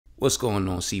What's going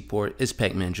on, Seaport? It's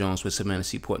Pac-Man Jones with Savannah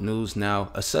Seaport News.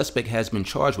 Now, a suspect has been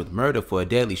charged with murder for a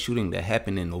deadly shooting that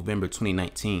happened in November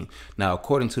 2019. Now,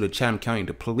 according to the Chatham County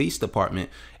Police Department,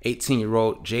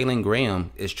 18-year-old Jalen Graham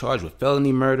is charged with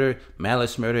felony murder,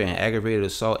 malice murder, and aggravated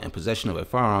assault and possession of a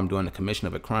firearm during the commission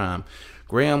of a crime.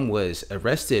 Graham was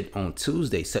arrested on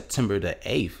Tuesday, September the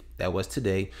 8th. That was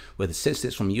today, with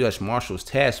assistance from U.S. Marshals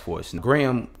Task Force.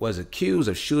 Graham was accused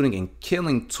of shooting and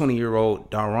killing 20-year-old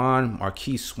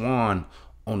Daron Swan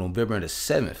on November the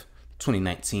 7th,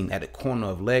 2019, at the corner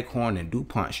of Leghorn and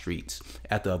DuPont Streets.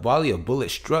 After a volley of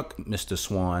bullets struck Mr.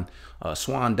 Swan,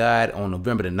 Swan died on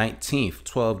November the 19th,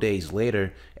 12 days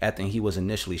later, after he was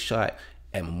initially shot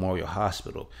at Memorial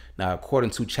Hospital. Now, according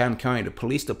to Chatham County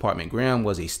Police Department, Graham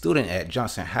was a student at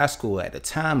Johnson High School at the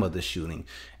time of the shooting,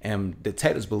 and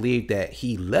detectives believe that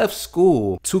he left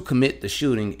school to commit the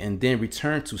shooting and then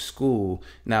returned to school.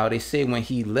 Now, they say when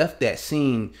he left that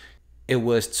scene, it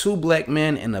was two black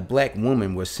men and a black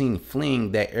woman were seen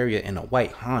fleeing that area in a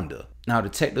white Honda. Now,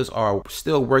 detectives are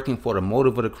still working for the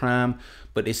motive of the crime,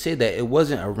 but they said that it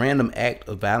wasn't a random act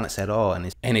of violence at all.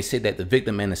 And they said that the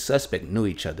victim and the suspect knew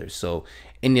each other. So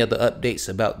any other updates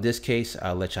about this case,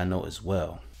 I'll let y'all know as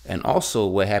well. And also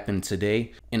what happened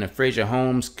today in the Frazier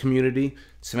Homes Community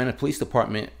Savannah Police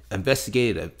Department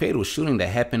investigated a fatal shooting that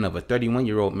happened of a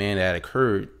 31-year-old man that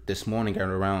occurred this morning at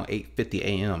around 8:50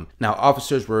 a.m. Now,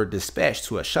 officers were dispatched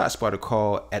to a shot spotter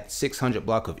call at 600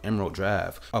 block of Emerald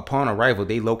Drive. Upon arrival,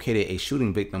 they located a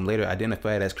shooting victim later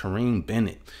identified as Kareem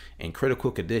Bennett in critical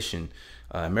condition.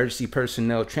 Emergency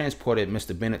personnel transported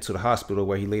Mr. Bennett to the hospital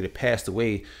where he later passed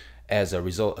away as a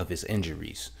result of his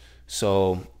injuries.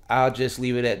 So I'll just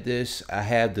leave it at this. I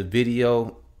have the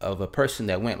video of a person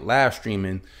that went live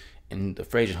streaming in the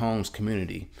Frazier Homes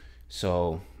community.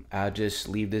 So I'll just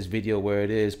leave this video where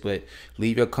it is, but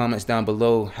leave your comments down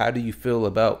below. How do you feel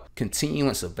about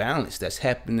continuance of violence that's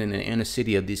happening in the inner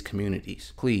city of these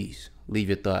communities? Please leave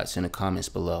your thoughts in the comments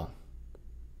below.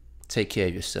 Take care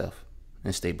of yourself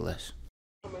and stay blessed.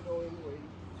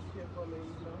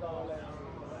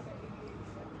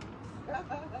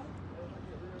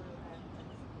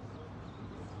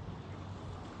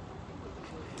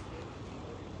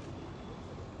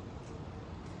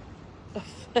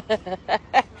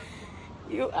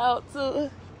 You out too?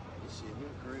 Shit, him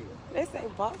crazy. They say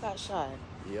Ball got shot.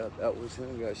 Yeah, that was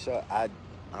him got shot. I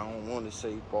don't want to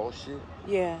say bullshit.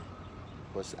 Yeah.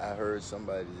 But I heard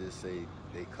somebody just say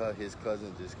his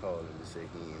cousin just called him to say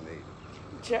he ain't made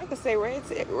it. Jericho say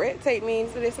red tape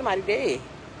means that somebody dead.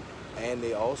 And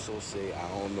they also say I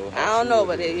don't know. I don't know,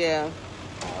 but yeah.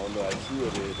 I don't know how true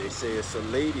it is. They say it's a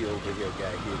lady over here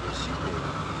got hit and she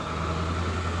dead.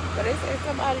 But they say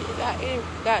somebody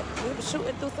we was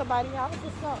shooting through somebody's house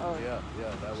or something. Yeah,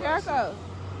 that's Jericho,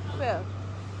 come here.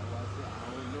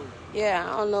 Yeah,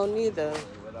 I don't know neither.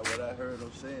 What I heard them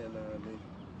saying,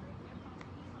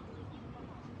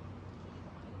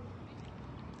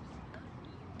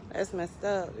 That's messed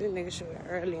up. These niggas shooting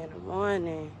early in the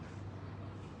morning.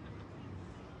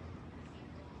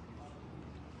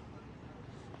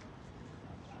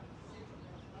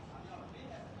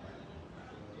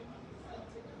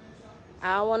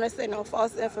 I don't want to say no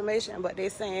false information, but they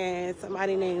saying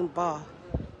somebody named Ball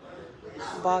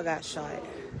got shot.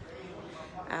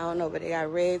 I don't know, but they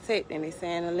got red tape, and they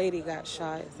saying a lady got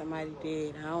shot. Somebody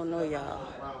did. I don't know, y'all.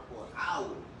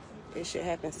 This shit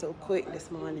happened so quick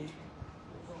this morning.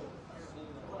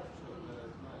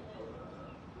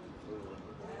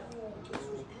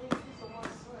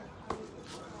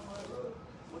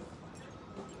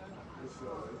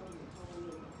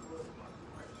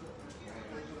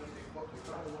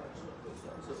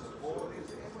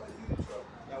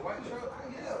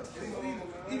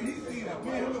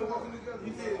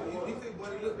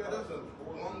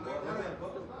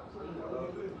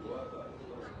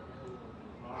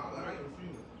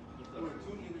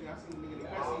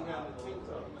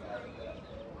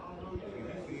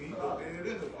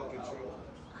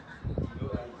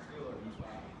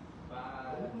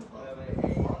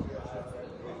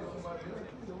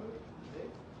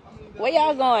 Where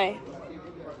y'all going?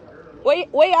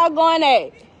 Where y'all going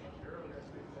at?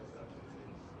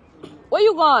 Where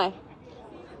you going?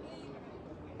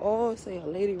 Oh, say a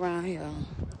lady around here.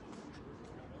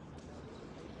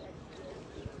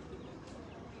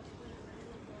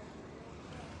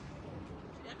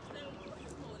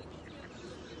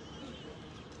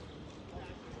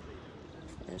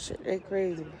 That shit, they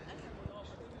crazy.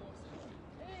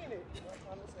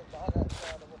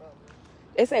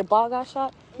 They say Ball got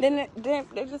shot. Then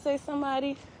they just say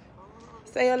somebody,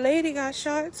 say a lady got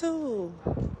shot too.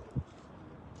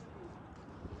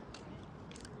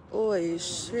 Oh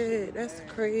shit, that's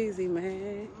crazy,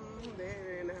 man.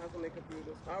 They're in the house on their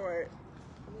computers. All right.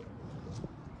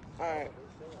 All right.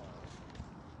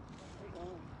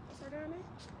 What's her down there?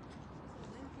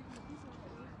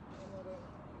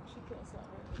 She couldn't stop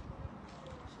her.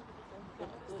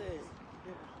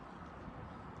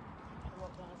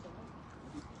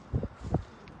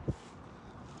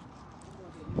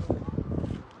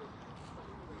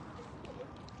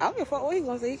 I don't give a fuck what he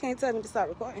gonna say. He can't tell me to stop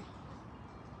recording.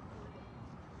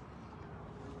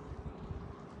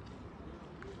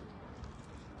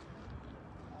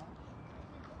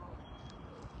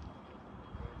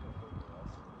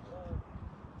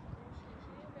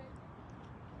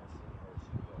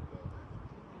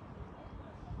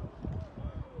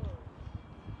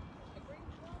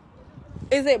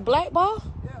 Is it black ball?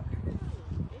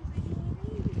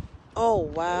 Oh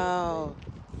wow.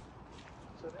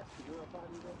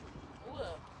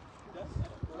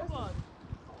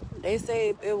 They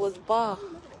say it was ball.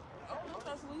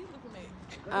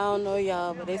 I don't know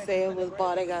y'all, but they say it was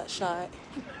ball that got shot.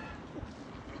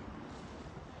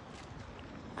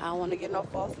 I don't want to get no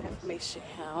false information.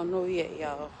 I don't know yet,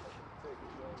 y'all.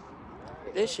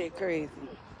 This shit crazy.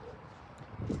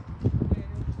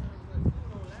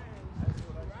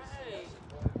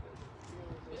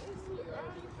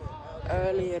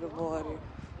 Early in the morning.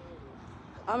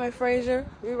 I'm in Frazier.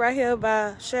 We right here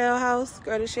by Shell House.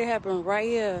 Girl, this shit happened right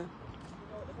here.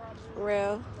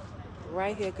 Real.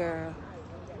 Right here, girl.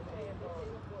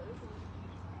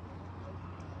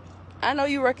 I know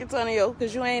you working, Tonio,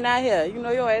 because you ain't out here. You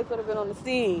know your ass would have been on the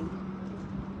scene.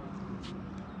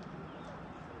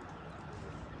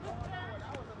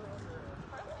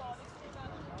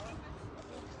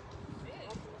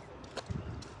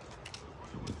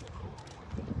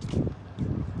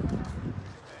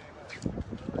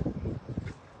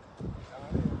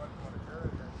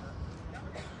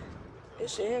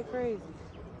 This shit here crazy.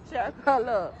 Shit, I call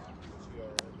up.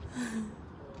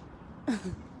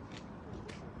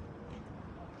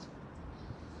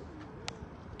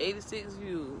 86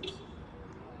 views.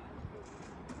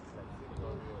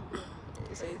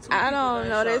 I don't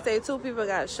know. They say 2 people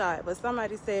got shot, but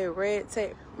somebody said red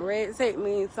tape. Red tape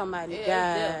means somebody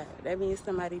died. That means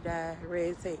somebody died.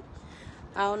 Red tape.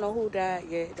 I don't know who died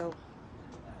yet, though.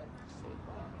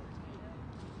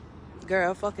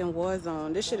 Girl, fucking war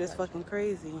zone. This shit is fucking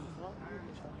crazy.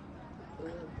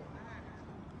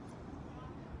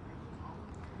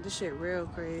 This shit real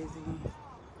crazy.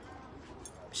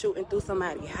 Shooting through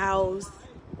somebody's house.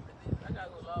 I gotta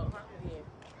go log her again.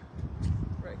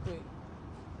 Right quick.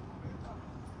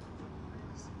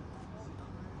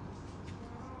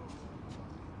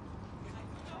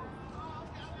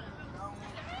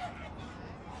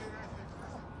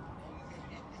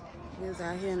 Niggas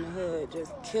out here in the hood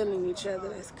just killing each other.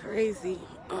 That's crazy.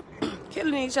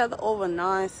 Killing each other over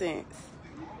nonsense.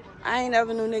 I ain't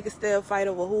never knew niggas still fight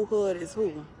over who hood is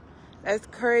who. That's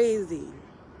crazy.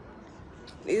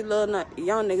 These little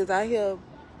young niggas out here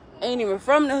ain't even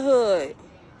from the hood.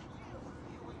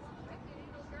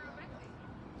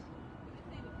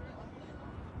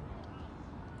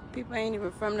 People ain't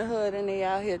even from the hood and they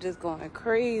out here just going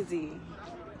crazy.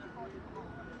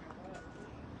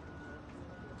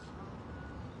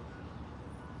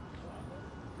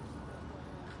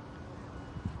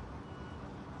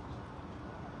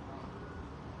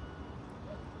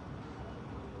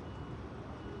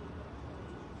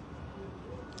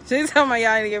 She's talking about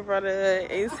y'all need to get from the hood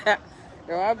ASAP.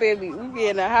 Girl, I baby, we be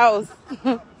in the house.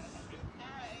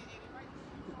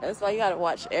 That's why you gotta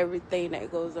watch everything that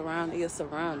goes around your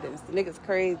surroundings. The niggas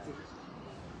crazy.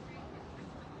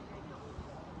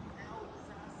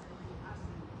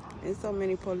 And so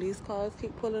many police cars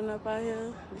keep pulling up out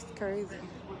here. It's crazy.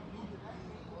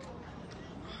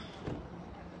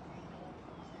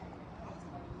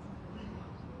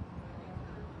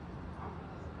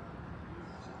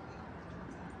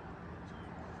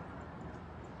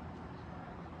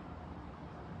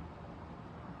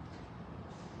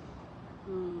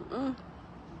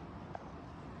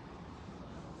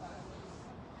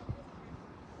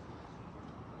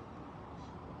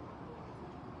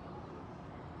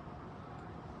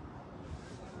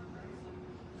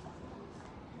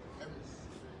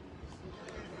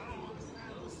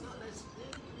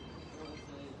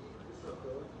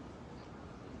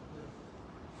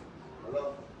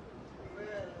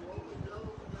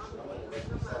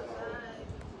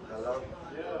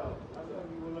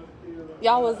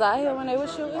 Y'all was out here when they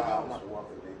was shooting?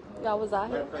 Y'all was out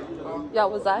here? Y'all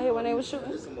was out here when they was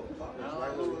shooting?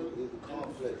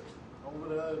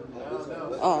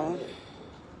 Oh.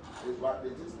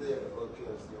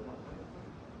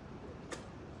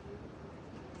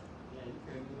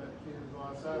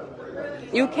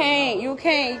 You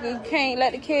can't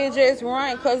let the kids just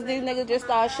run because these niggas just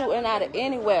start shooting out of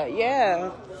anywhere.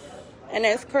 Yeah. And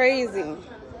that's crazy.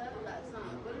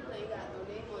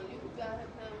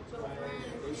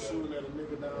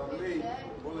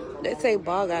 They say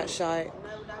Ball got shot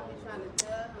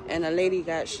and a lady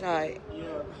got shot,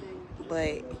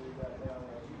 but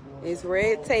it's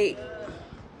red tape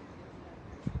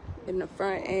in the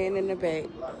front and in the back.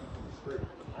 I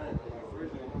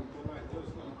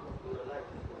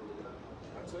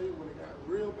tell you, when it got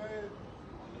real bad,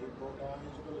 they broke down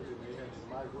his village and they had to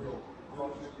migrate. Came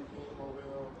over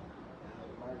here,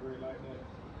 migrate like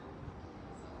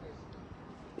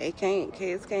that.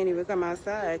 Kids can't even come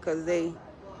outside because they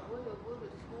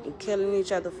killing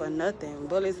each other for nothing.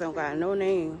 Bullets don't got no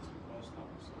name.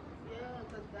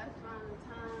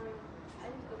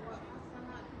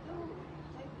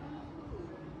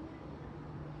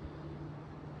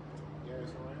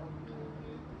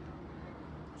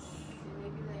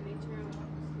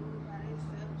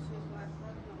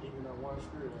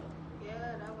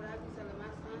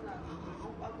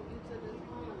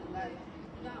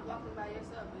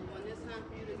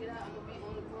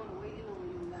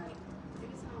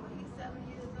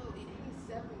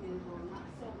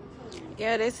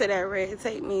 Yeah, they say that red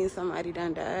tape means somebody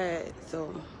done died,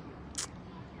 so.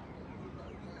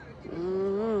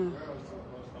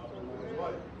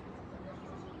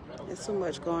 There's too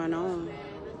much going on.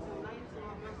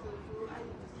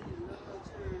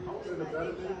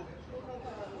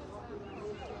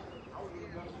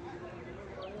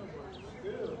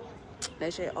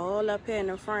 That shit all up here in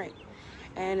the front,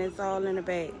 and it's all in the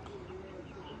back.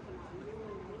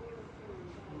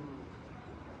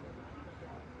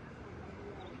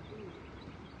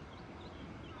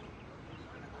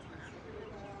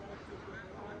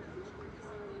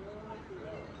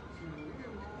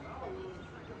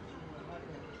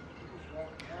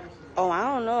 Oh, I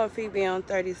don't know if he be on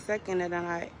 32nd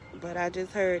tonight, but I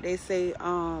just heard they say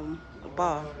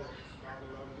Bar.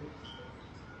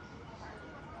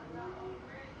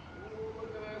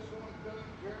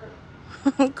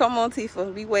 Come on,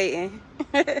 Tifa, we waiting.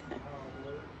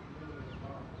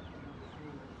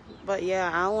 But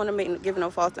yeah, I don't want to give no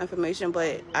false information,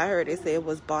 but I heard they say it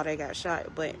was Bar that got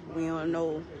shot, but we don't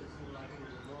know.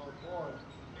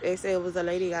 They say it was a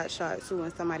lady got shot too,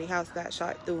 and somebody's house got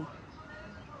shot through.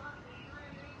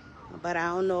 But I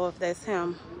don't know if that's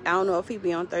him. I don't know if he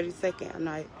be on 32nd at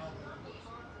night.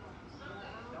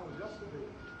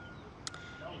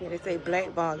 Yeah, they say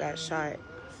Black Ball got shot.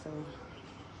 So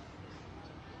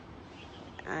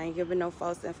I ain't giving no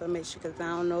false information because I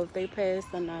don't know if they passed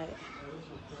or not.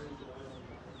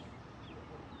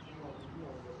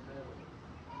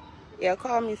 Yeah,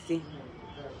 call me, see.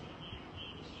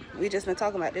 We just been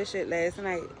talking about this shit last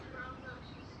night.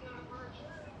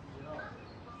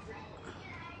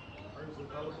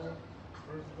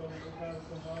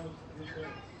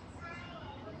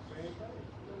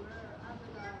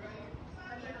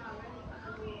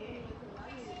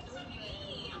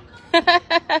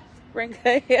 Bring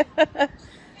her here.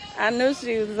 I knew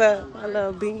she was a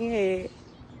little bean head.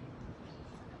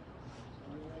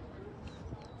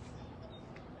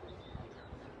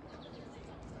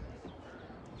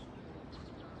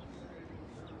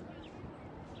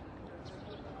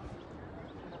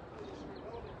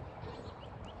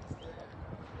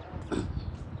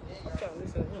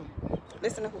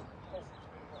 Listen to who?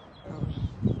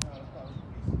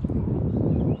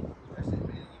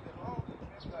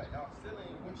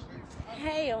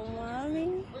 Hey,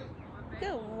 mommy.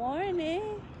 Good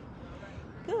morning.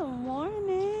 Good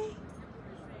morning.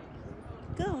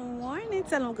 Good morning.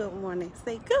 Tell them good morning.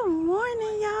 Say good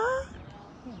morning, y'all.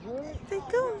 Say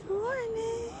good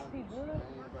morning.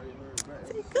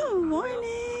 Say good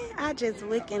morning. I just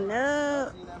waking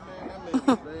up.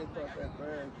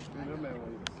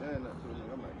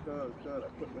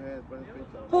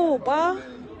 Who, Bob?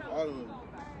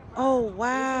 Oh,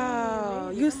 wow.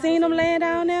 You seen him laying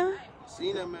down there?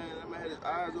 Seen that man. That man had his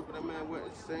eyes open. That man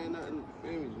wasn't saying nothing.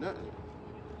 Nothing.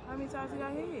 How many times he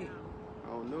got hit? I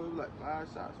don't know. It was like 5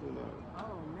 shots. Oh,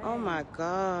 man. Oh, my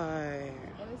God. And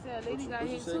they said a lady got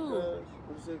hit, too.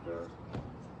 What you say, cuz?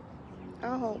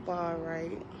 I hope all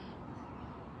right.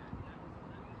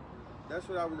 That's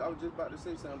what I was just about to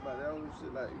say something about that. I was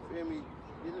shit like, you feel me?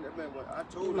 You know that man, I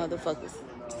told You him, motherfuckers.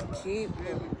 Keep.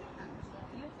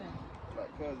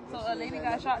 So a lady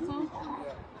got shot too?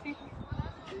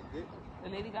 The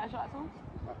lady got shot too?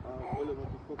 Bullet went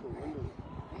through the window.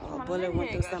 A bullet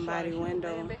went through somebody's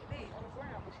window.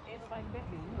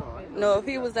 No, if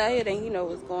he was out here, then he know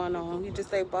what's going on. He just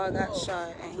say Bob got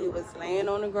shot and he was laying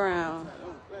on the ground.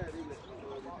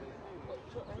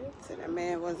 So that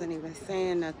man wasn't even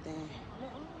saying nothing.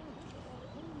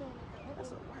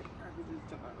 That's a white guy who just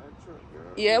jumped out that truck,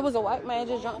 girl. Yeah, it was a white man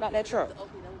just jumped out that truck.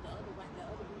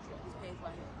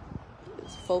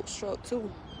 It's folks' truck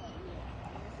too.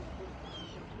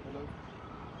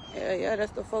 Yeah,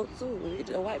 that's the folks too.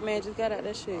 The white man just got out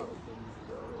that shit.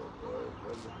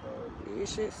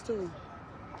 These shits too.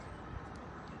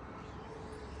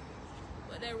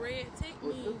 But that red tick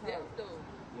means death though.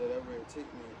 Yeah, that red tick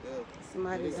means death.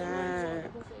 Somebody died.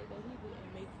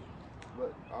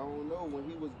 But I don't know when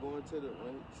he was going to the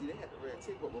see they had the red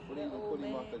tick up before they even put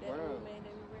him off the ground.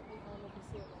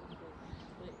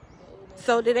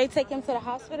 So did they take him to the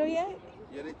hospital yet?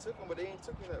 Yeah, they took him, but they ain't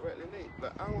took him that right then.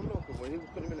 Like I don't know, cause when he was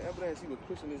putting him in the ambulance, he was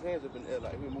pushing his hands up in the air,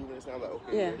 like he was moving his hands. Like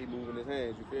okay, yeah, he moving his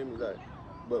hands. You feel me? Like,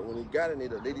 but when he got in there,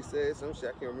 the lady said some shit.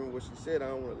 I can't remember what she said. I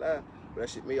don't want to lie, but that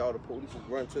shit made all the police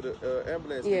run to the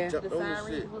ambulance. Yeah, and jumped the on the shit.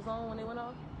 sirens was on when they went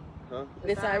off. Huh?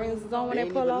 The sirens was on when they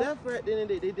ain't pull even off? left right then and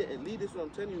they didn't leave. This what I'm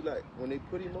telling you. Like when they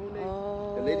put him on there,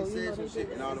 the lady said some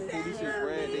shit, and all the police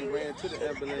ran to the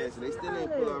ambulance, and they still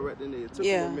didn't pull out right then. It took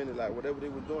them a minute, like whatever they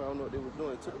were doing. I don't know what they were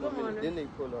doing. It took them a minute. Then they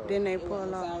pull out. Then they pull off.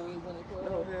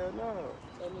 No, hell no.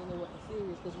 That mean they wasn't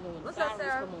serious because you know when What's the up,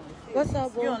 sirens Sarah? come on. What's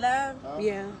up, boy? You on live?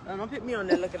 Yeah. Don't put me on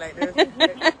there looking like that. You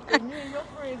and your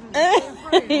friends is the same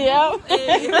friends. Yep.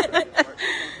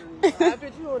 I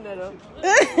put you on there though. I'm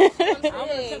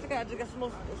gonna check the guy. I just got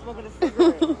smoking a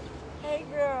cigarette. Hey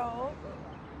girl,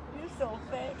 you so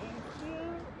fat and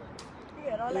cute. You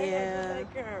got all that hair just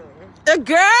like her. The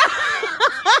girl.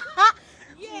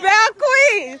 Belle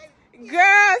Queen.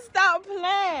 Girl, stop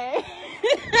playing.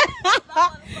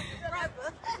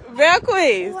 Belle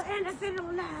Queen. Oh, and I said it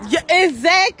on live. Yeah,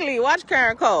 exactly. Watch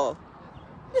Karen call.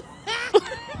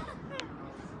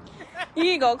 You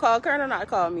ain't gonna call Karen or not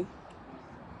call me.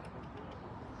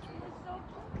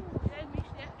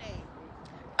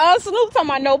 Snoop talking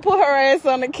about no, put her ass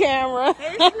on the camera.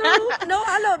 Hey Snoop. No,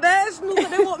 I look bad, Snoop, but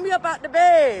they want me up out the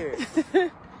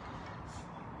bed.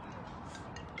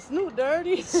 Snoop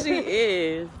dirty. She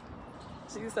is.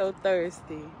 She's so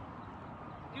thirsty.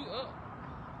 You up?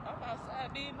 I'm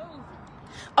outside being nosy.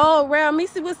 Oh, Real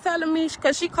Missy was telling me,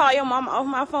 because she called your mama off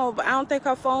my phone, but I don't think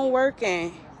her phone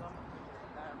working.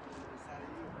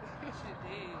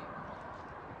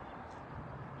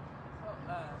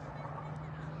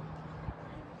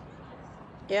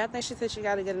 Yeah, I think she said she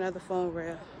got to get another phone, Real.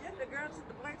 Yeah, the girl took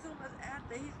the black too much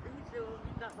after he said, well,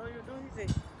 you not know you're doing. He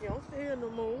said, you don't stay here no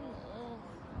more.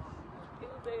 He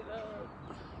was at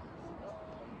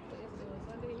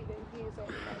Sunday. He told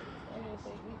me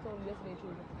he told me yesterday she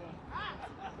was at the phone.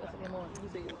 Yesterday morning, he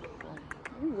said he was at the phone.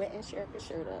 You wetting Sherika's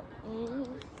shirt up.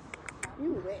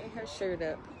 You wetting her shirt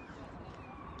up.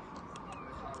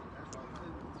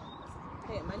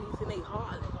 Hey, my niece and they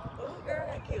hard. Oh, girl,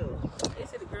 that cute. They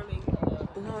said the girl ain't.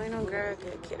 No, ain't no girl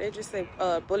get killed. They just say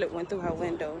a bullet went through her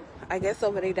window. I guess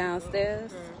over there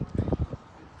downstairs.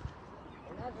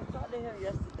 I just talked to him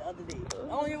the other day.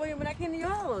 Oh, when I came to your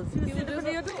house. He was sitting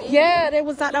in your door. Yeah, they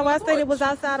was out. That's why I said it was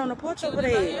outside on the porch over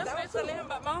there. I was telling him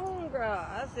about my homegirl.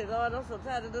 I said, Lord, I'm so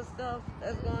tired of this stuff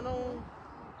that's going on.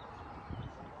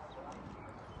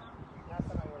 That's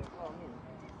what I want to call him.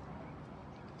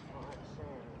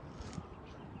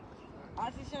 I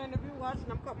see Sharon, if you're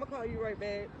watching, I'm going to call you right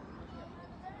back.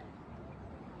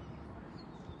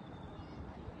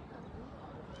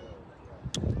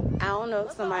 I don't know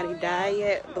if somebody died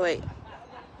yet, but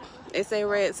they say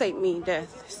red tape mean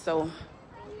death. So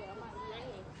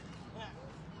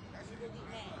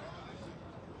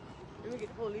Let me get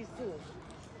the police too.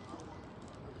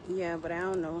 yeah, but I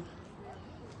don't know.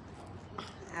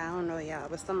 I don't know, y'all.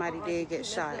 But somebody did get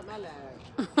shot.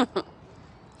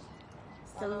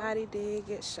 Somebody did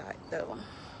get shot, though.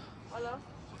 Hello?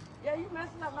 Yeah, you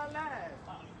messing up my life.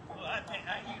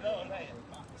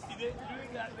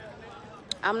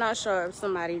 I'm not sure if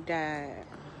somebody died,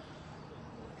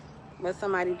 but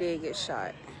somebody did get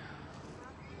shot.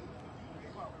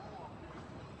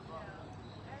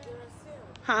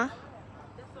 Huh?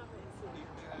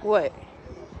 What?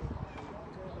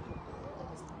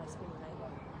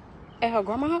 At her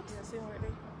grandma's house?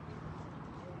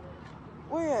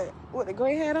 Where at? With the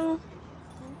gray hat on?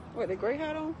 With the gray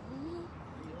hat on?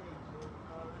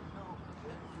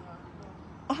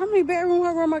 How many bedrooms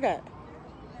her grandma got?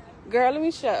 Girl, let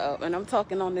me shut up. And I'm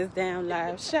talking on this damn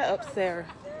live. Shut up, Sarah.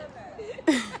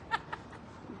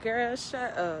 Girl,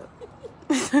 shut up.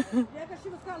 Yeah, because she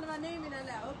was calling my name in that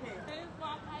loud. Okay. Hey,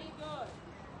 Bob, how you doing?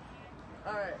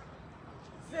 All right.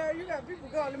 Sarah, you got people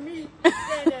calling me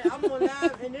saying that I'm on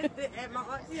live and this at my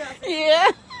auntie house.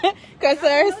 Yeah. Because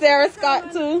Sarah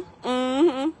Scott, too.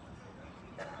 Mm-hmm.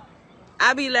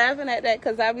 I be laughing at that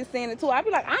because I be seeing it too. I be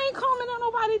like, I ain't commenting on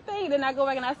nobody's thing. Then I go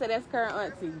back and I say, that's current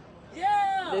auntie.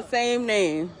 Yeah. The same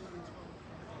name.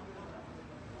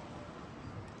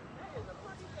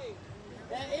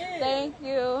 That is. Thank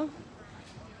you.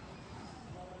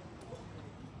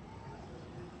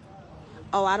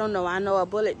 Oh, I don't know. I know a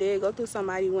bullet did go through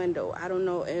somebody's window. I don't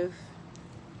know if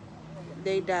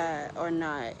they died or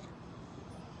not.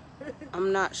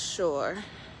 I'm not sure.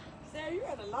 Sarah, you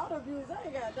got a lot of views. I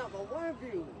ain't got number one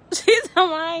view. She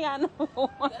told me I ain't got no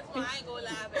one. That's why I ain't gonna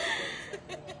lie, baby.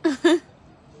 I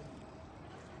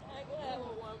ain't gonna have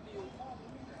one view.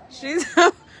 She's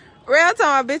real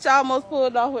time, bitch. I almost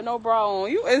pulled off with no bra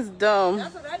on. You is dumb.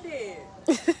 That's what I did.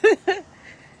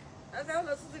 I said,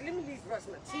 let me just brush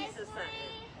my teeth or something.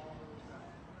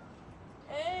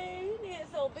 Hey, you need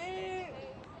so big.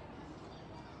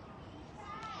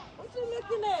 What you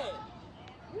looking at?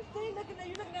 You still looking at?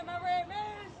 You looking at my red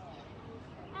mask?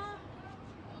 Huh?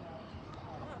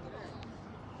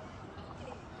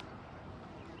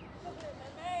 Looking at my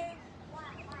mask?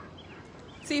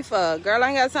 Tifa, girl, I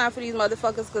ain't got time for these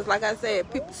motherfuckers because, like I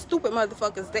said, people, stupid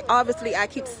motherfuckers. They obviously, I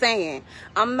keep saying,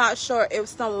 I'm not sure if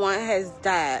someone has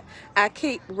died. I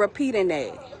keep repeating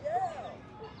that.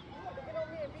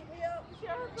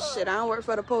 Shit, I don't work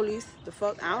for the police. The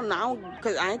fuck, I don't know,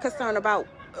 because I ain't concerned about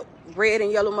red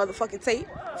and yellow motherfucking tape.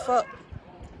 Fuck.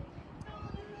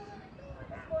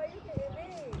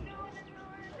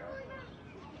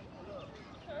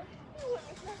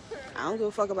 I don't give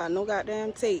a fuck about no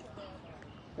goddamn tape.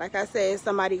 Like I said,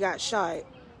 somebody got shot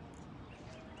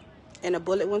and a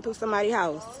bullet went through somebody's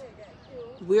house.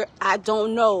 I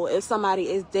don't know if somebody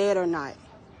is dead or not.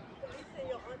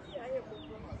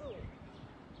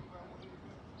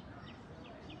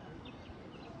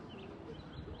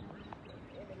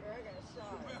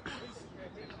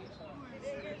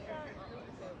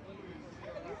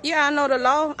 Yeah, I know the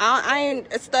law. I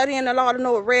ain't studying the law to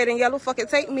know what red and yellow fucking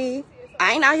tape me.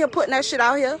 I ain't out here putting that shit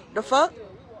out here. The fuck?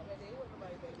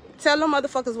 Tell them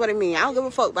motherfuckers what it mean. I don't give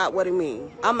a fuck about what it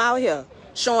mean. I'm out here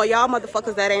showing y'all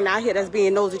motherfuckers that ain't out here that's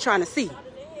being nosy trying to see.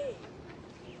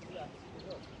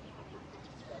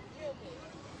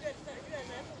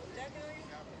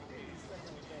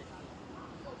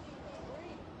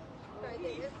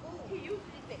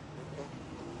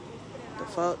 The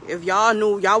fuck? If y'all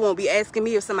knew, y'all won't be asking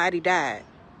me if somebody died.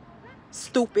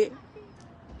 Stupid.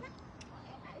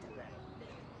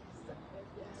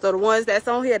 So the ones that's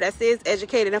on here that says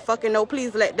educated and fucking know,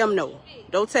 please let them know.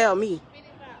 Don't tell me.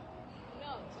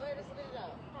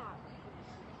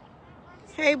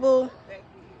 Hey, boo.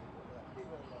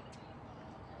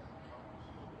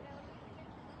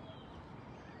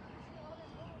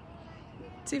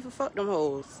 Tifa, fuck them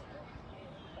hoes.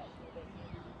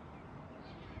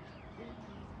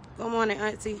 Good morning,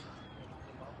 auntie.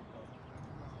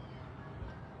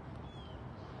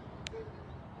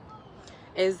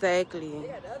 Exactly.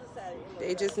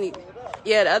 They just need...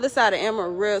 Yeah, the other side of Emma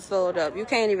real sold up. You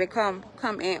can't even come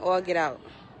in or get out.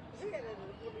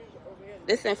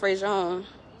 This in Frazier Homes.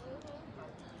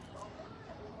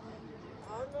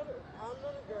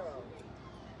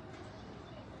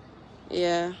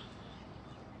 Yeah.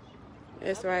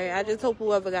 That's right. I just hope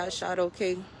whoever got shot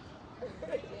okay.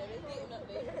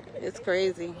 It's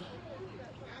crazy.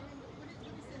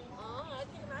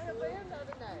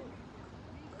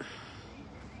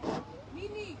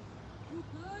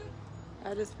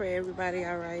 I just pray everybody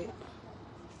all right.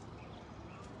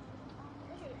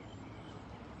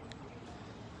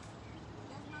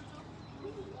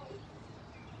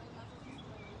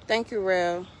 Thank you,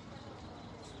 Rel.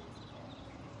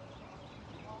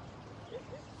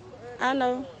 I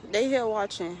know. They here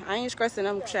watching. I ain't stressing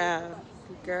them, child.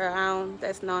 Girl, I don't.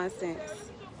 That's nonsense.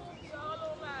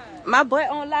 My butt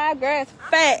on live, girl, it's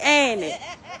fat, ain't it?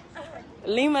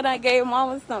 Lima done gave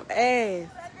mama some ass.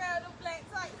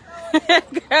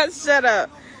 Girl, shut up.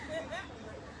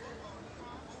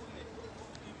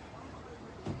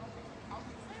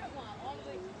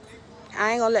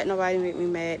 I ain't gonna let nobody make me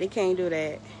mad. They can't do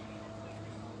that.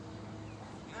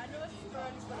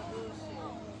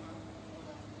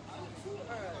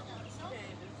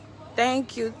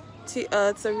 Thank you,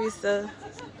 Teresa.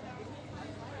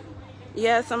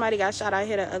 Yeah, somebody got shot out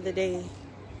here the other day.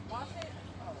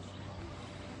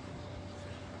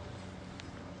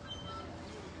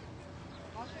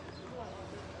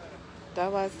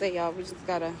 That's why I say, y'all, we just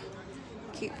gotta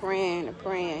keep praying and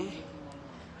praying.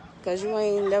 Because you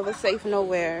ain't never safe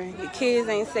nowhere. Your kids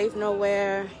ain't safe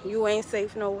nowhere. You ain't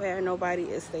safe nowhere. Nobody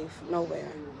is safe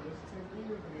nowhere.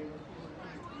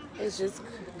 It's just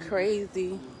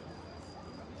crazy.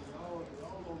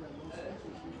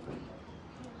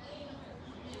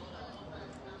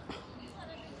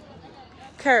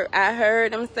 Kurt, I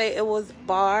heard them say it was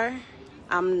Bar.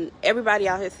 Everybody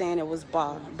out here saying it was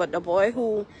Bar, but the boy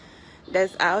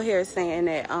that's out here saying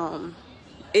that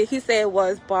he said it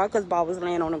was Bar because Bar was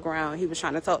laying on the ground. He was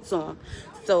trying to talk to him.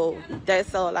 So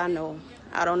that's all I know.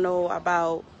 I don't know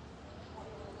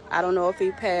if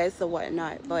he passed or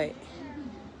whatnot, but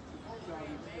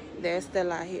they're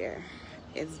still out here.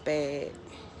 It's bad.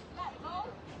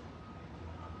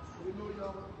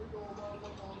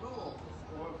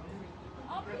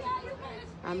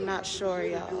 I'm not sure,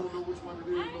 y'all.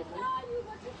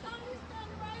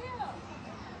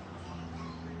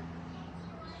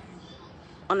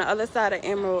 On the other side of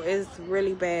Emerald, it's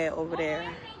really bad over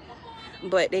there.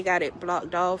 But they got it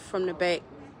blocked off from the back,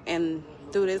 and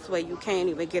through this way you can't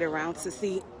even get around to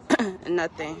see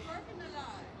nothing.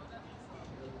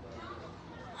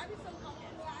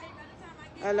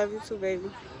 I love you too, baby.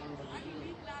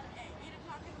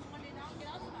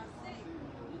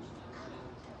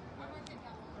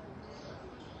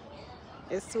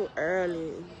 It's too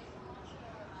early.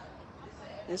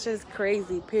 It's just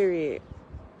crazy, period.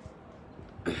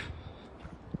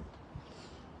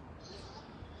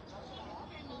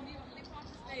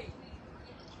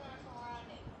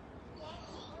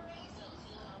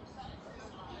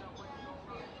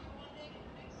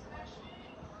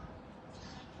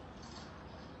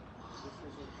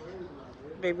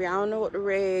 Baby, I don't know what the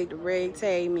red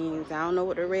tag means. I don't know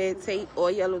what the red tape or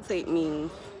yellow tape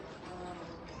means.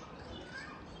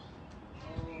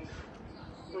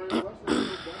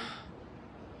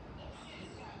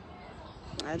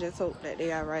 I just hope that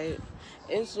they are right.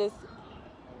 It's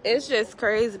just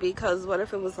crazy because what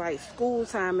if it was like school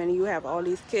time and you have all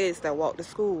these kids that walk to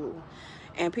school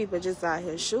and people just out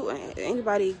here shooting?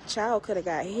 Anybody child could have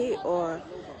got hit or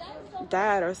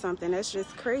died or something. That's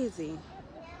just crazy.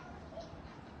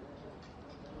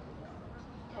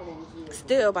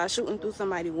 Still, by shooting through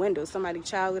somebody's window, somebody's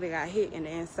child could have got hit in the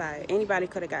inside. Anybody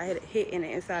could have got hit in the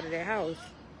inside of their house.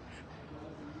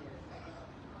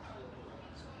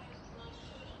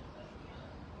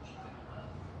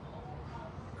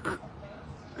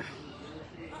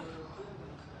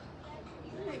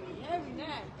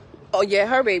 Oh yeah,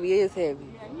 her baby is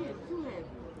heavy.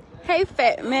 Hey,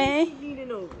 fat man.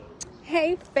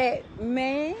 Hey, fat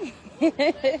man.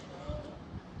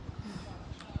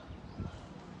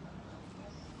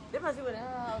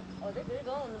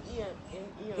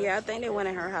 Yeah, I think they went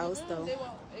in her house though.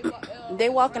 They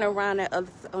walking around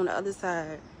on the other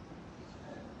side.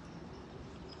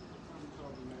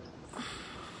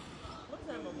 What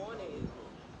time of morning?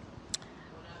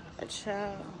 A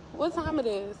child. What time it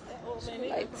is?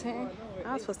 Like 10.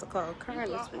 I was supposed to call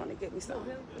Karen this morning to get me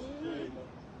something.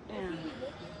 Damn.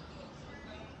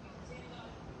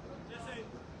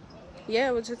 Yeah,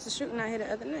 it was just a shooting out here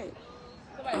the other night.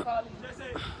 Somebody called you.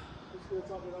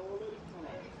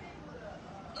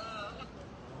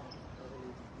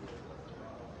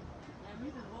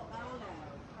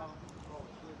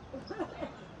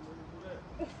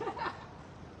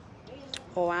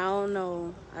 Oh, I don't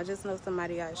know. I just know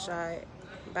somebody got shot.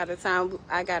 By the time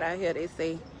I got out here, they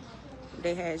say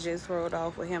they had just rolled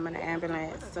off with him in the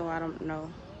ambulance, so I don't know.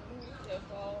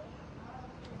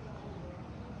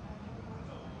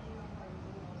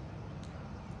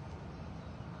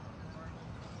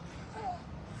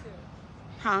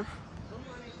 Huh?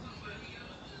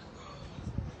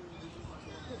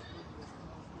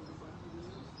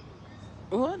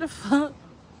 What the fuck?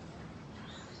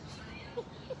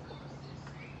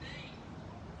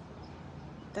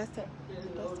 That's the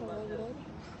lady.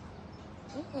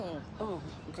 Oh,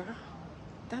 girl.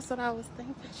 That's what I was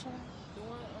thinking, child.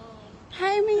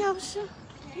 Hey, Miosha.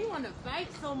 He want to fight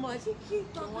so much. He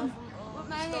keeps talking with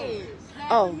my head.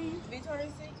 Oh. Victoria,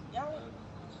 y'all.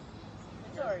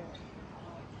 Victoria.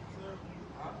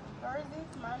 Thursday,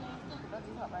 my name. Let's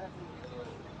talk about it.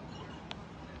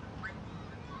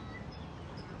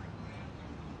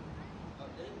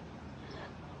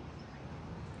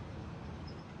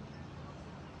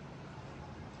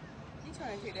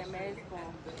 Trying to take that mask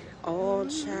off. Oh,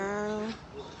 child.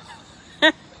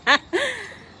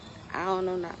 I don't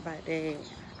know not about that.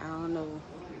 I don't know.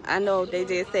 I know they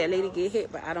just said lady get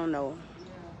hit, but I don't know.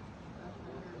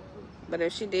 But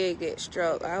if she did get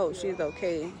struck, I hope she's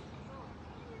okay.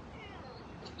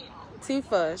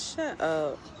 Tifa, shut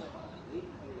up.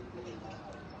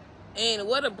 And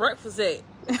what a breakfast at?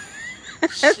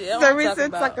 Shit, Shit, so we still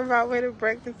talking about where the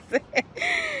breakfast at.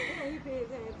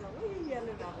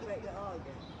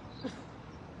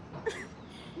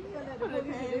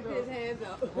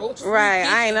 Right,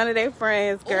 I ain't none of their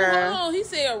friends, girl. Oh, hold on. He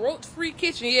said a roach-free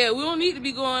kitchen. Yeah, we don't need to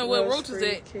be going where roaches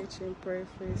at. Kitchen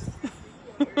breakfast.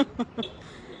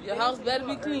 Your house better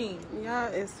be clean.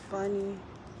 Y'all is funny.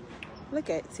 Look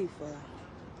at Tifa.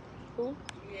 Who?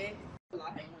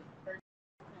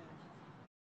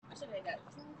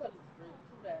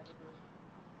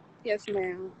 Yes,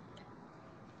 ma'am.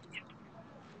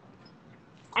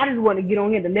 I just want to get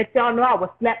on here to let y'all know I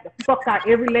will slap the fuck out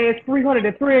every last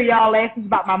 303 of y'all asses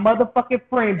about my motherfucking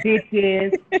friend,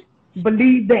 bitches.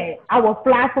 Believe that. I will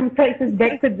fly from Texas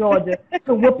back to Georgia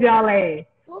to whoop y'all ass.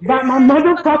 About my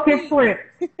motherfucking friend.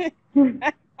 Girl,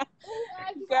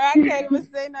 I can't even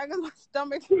say that because my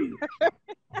stomach hurts.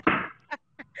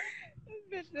 This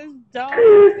bitch is dumb.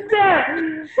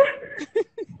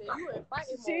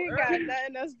 She ain't got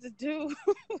nothing else to do.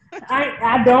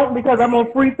 I don't, because I'm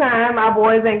on free time. My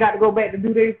boys ain't got to go back to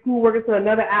do their schoolwork until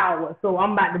another hour. So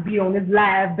I'm about to be on this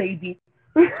live, baby.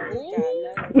 What's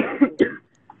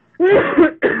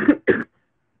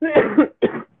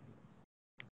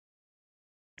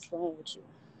wrong with you?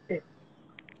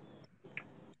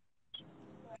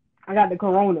 I got the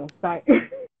corona. Sorry.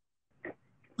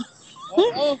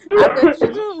 I bet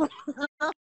you do.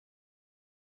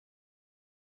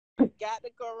 Got the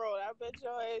corona. I bet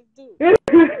your ass do.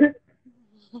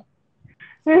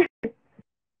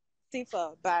 Tifa,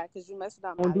 bye, because you messed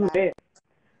up my Don't do life. that.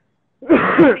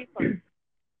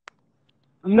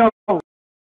 No.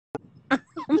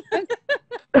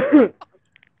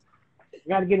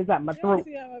 Gotta get it out my throat.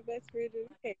 See how my best friend do. You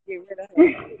can't get rid of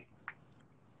her.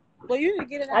 Well, you need to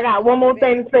get it out. I got one more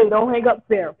thing to say. Don't hang up,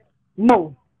 Sarah.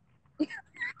 No.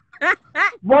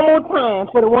 One more time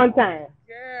for the one time.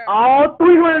 Girl. All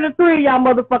 303 of y'all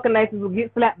motherfucking asses will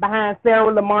get slapped behind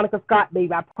Sarah LaMonica Scott,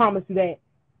 baby. I promise you that.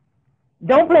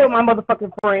 Don't play with my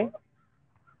motherfucking friend.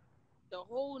 The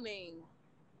whole name.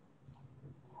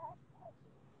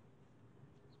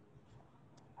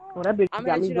 Oh, that bitch I'm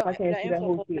got gonna let me, you but know I can't the see that info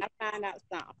whole when shit. I find out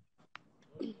something.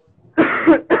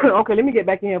 Okay, let me get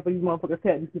back in here for these motherfuckers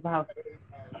tell these people how.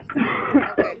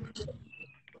 Okay.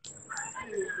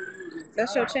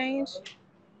 That's your change?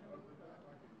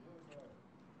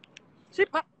 She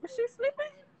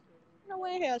sleeping? No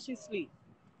way in hell she sleep.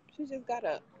 She just got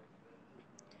up.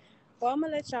 Well, I'm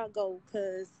gonna let y'all go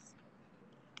because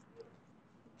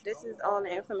this is all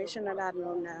the information that I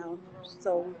know now.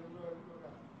 So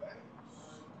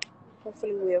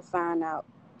hopefully we'll find out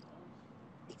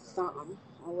something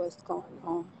or what's going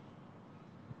on.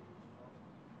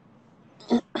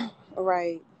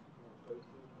 Right.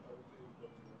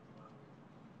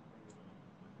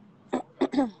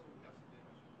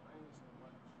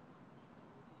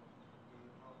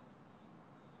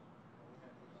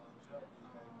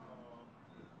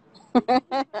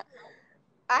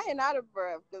 I ain't out of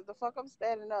breath because the fuck I'm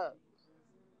standing up.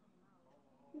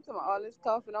 You talking about all this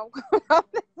coughing I'm coming out.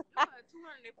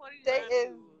 They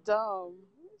is dumb.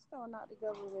 Who's throwing out the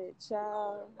government,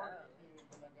 child?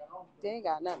 They ain't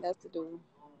got nothing else to do.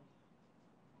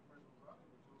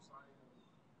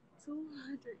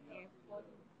 240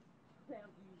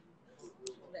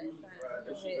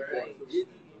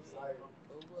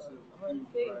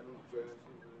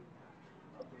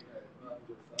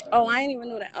 Oh, I ain't even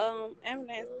know that.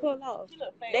 Ambulance pulled off.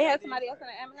 They had somebody else in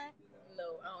the ambulance?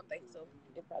 No, I don't think so.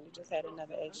 They probably just had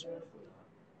another extra.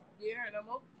 You heard no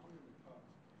more?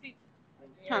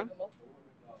 Huh?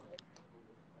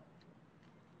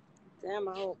 Damn,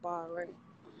 I hope bar right.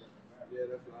 Yeah,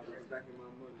 that's what I'm stacking my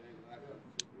money.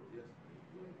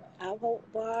 I hope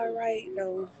bar right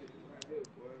though.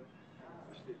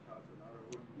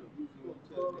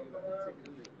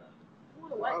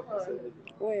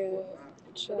 Well,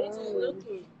 child.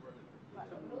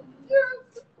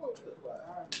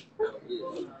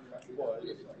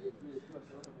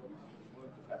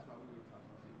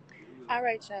 All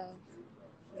right, y'all.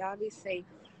 Y'all be safe.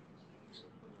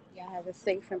 Y'all have a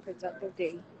safe and productive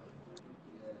day.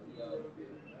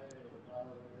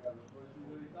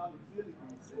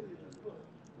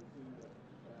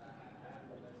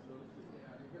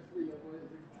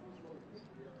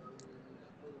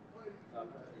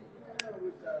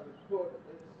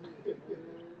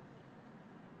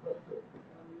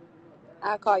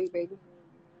 I'll call you, baby.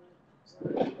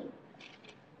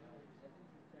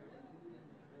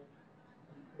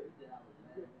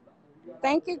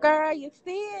 Thank you, girl. You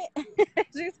see it?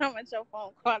 She's talking about your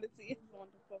phone quality is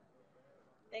wonderful.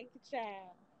 Thank you,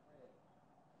 child.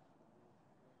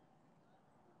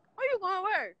 Where you going to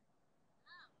work?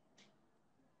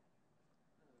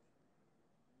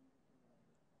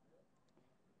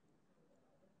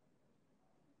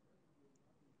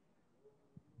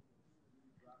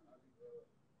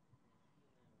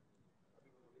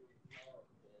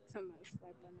 Somebody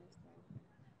slapped on this thing.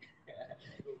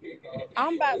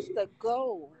 I'm about to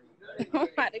go. I'm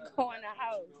about to go in the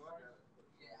house.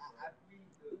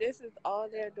 This is all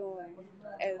they're doing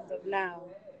as of now.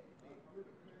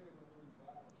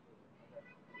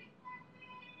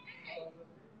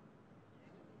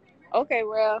 Okay,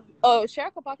 well, oh,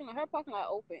 Sherika parking lot, her parking lot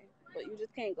open, but you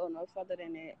just can't go no further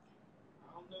than that.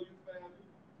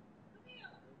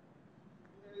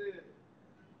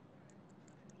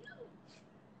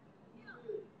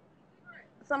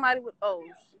 Somebody with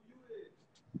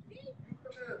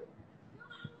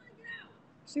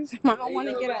she said, I don't want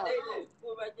to get out.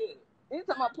 You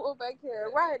talking about pull back here,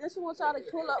 right? Then she wants y'all to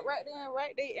pull up right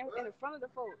there, in front of the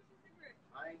folks.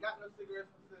 I ain't got no cigarettes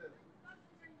for sale.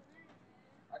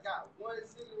 I got one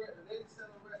cigarette, the lady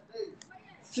selling right there.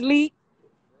 Sleep.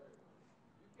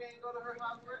 You can't go to her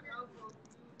house right now.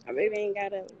 My baby ain't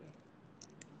got up.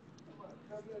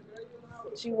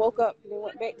 She woke up and then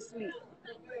went back to sleep.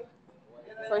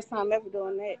 First time ever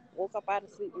doing that. Woke up out of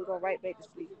sleep and go right back to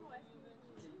sleep.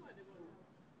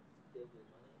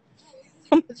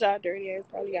 Some of y'all dirty ass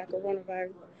probably got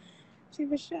coronavirus. She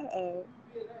was shut up.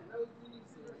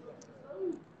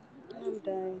 I'm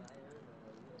done.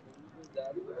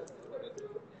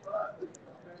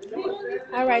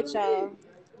 All right, y'all.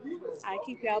 I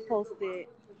keep y'all posted.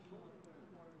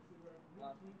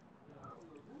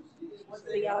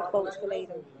 See y'all folks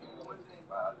later.